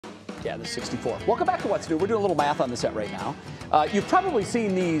Yeah, the 64. Welcome back to What's New. We're doing a little math on the set right now. You've probably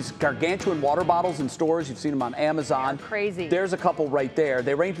seen these gargantuan water bottles in stores. You've seen them on Amazon. They're crazy. There's a couple right there.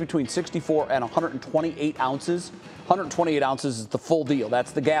 They range between 64 and 128 ounces. 128 ounces is the full deal.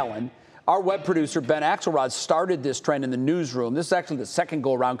 That's the gallon. Our web producer, Ben Axelrod, started this trend in the newsroom. This is actually the second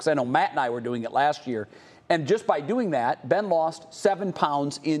go-around because I know Matt and I were doing it last year. And just by doing that, Ben lost 7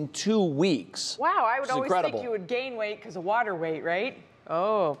 pounds in 2 weeks. Wow, I would always incredible. think you would gain weight because of water weight, right?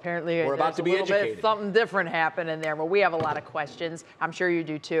 Oh, apparently We're about to be there's a little educated. bit something different happening there. But we have a lot of questions. I'm sure you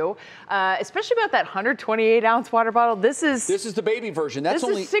do too, especially about that 128-ounce water bottle. This is the baby version. That's this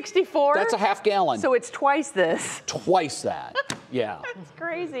only is 64. That's a half gallon. So it's twice this. Twice that. Yeah. That's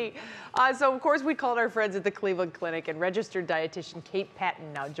crazy. So, of course, we called our friends at the Cleveland Clinic, and registered dietitian Kate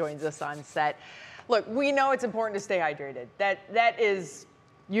Patton now joins us on set. Look, we know it's important to stay hydrated. That is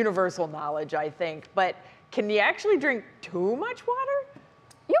universal knowledge, I think. But can you actually drink too much water?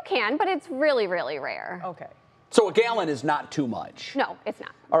 You can, but it's really, really rare. Okay. So a gallon is not too much. No, it's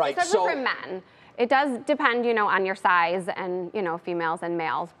not. All right, Especially so for men. It does depend, on your size and, females and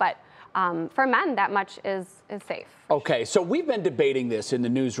males. But for men, that much is safe. Okay, so we've been debating this in the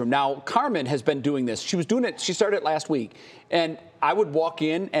newsroom. Now, Carmen has been doing this. She was doing it, she started it last week. And I would walk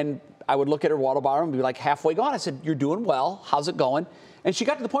in and I would look at her water bottle and be like halfway gone. I said, "You're doing well. How's it going?" And she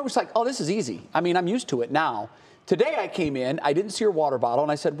got to the point where she's like, "Oh, this is easy. I mean, I'm used to it now." Today I came in, I didn't see her water bottle,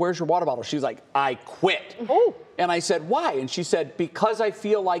 and I said, "Where's your water bottle?" She's like, "I quit." Oh. And I said, "Why?" And she said, "Because I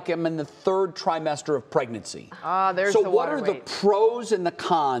feel like I'm in the 3rd trimester of pregnancy." There's so the what water are the weight. pros and the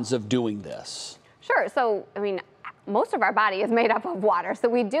cons of doing this? Sure. So, most of our body is made up of water, so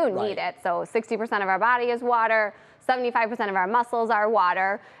we do need it. So 60% of our body is water. 75% of our muscles are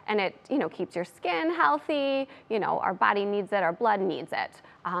water, and it, keeps your skin healthy. Our body needs it, our blood needs it.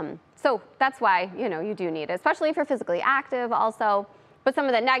 So that's why, you do need it, especially if you're physically active also. But some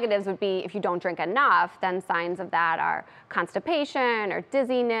of the negatives would be if you don't drink enough, then signs of that are constipation or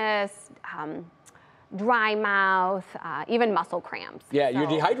dizziness, dry mouth, even muscle cramps. Yeah, So- you're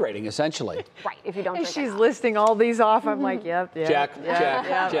dehydrating, essentially. Right, if you don't As drink she's enough. listing all these off, I'm like, yep. Check, check,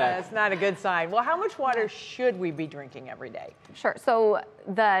 check. That's not a good sign. Well, how much water should we be drinking every day? Sure. So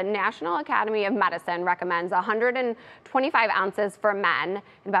the National Academy of Medicine recommends 125 ounces for men and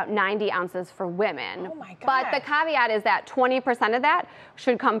about 90 ounces for women. Oh my But the gosh. caveat is that 20% of that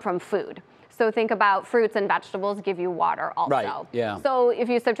should come from food. So think about fruits and vegetables give you water also. Right, yeah. So if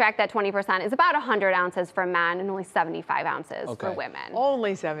you subtract that 20%, it's about 100 ounces for men and only 75 ounces for Okay. women.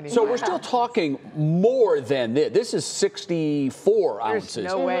 Only 70. So we're still talking more than this. This is 64 There's ounces.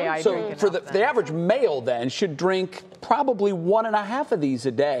 no way I So drink for enough the then. average male then should drink probably 1.5 of these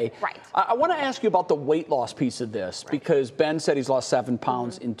a day. Right. I want to ask you about the weight loss piece of this because Ben said he's lost 7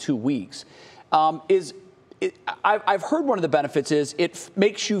 pounds in 2 weeks. I've heard one of the benefits is it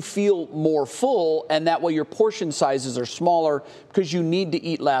makes you feel more full, and that way your portion sizes are smaller because you need to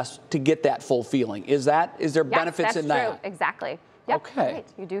eat less to get that full feeling. Is there Yes, benefits in that's that? true. Exactly. Yep, Okay. right.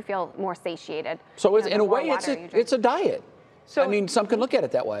 You do feel more satiated. So it's, the in a more way, water you drink. it's a diet. So I mean, some can look at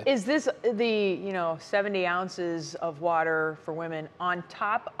it that way. Is this the 70 ounces of water for women on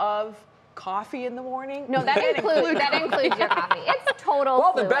top of coffee in the morning? No, that includes your coffee. It's total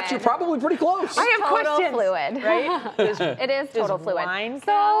Well, fluid. then bet you're probably pretty close. I have total questions. fluid. Right? It is total Does fluid. wine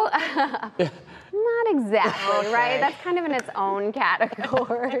So, not exactly, right? That's kind of in its own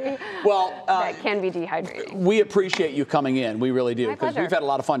category. Well, that can be dehydrating. we appreciate you coming in. We really do. My Because pleasure. we've had a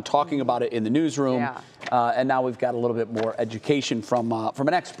lot of fun talking about it in the newsroom. Yeah. And now we've got a little bit more education from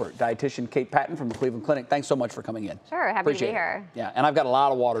an expert, dietitian Kate Patton from the Cleveland Clinic. Thanks so much for coming in. Sure, happy Appreciate to be it. here. Yeah, and I've got a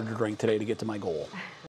lot of water to drink today to get to my goal.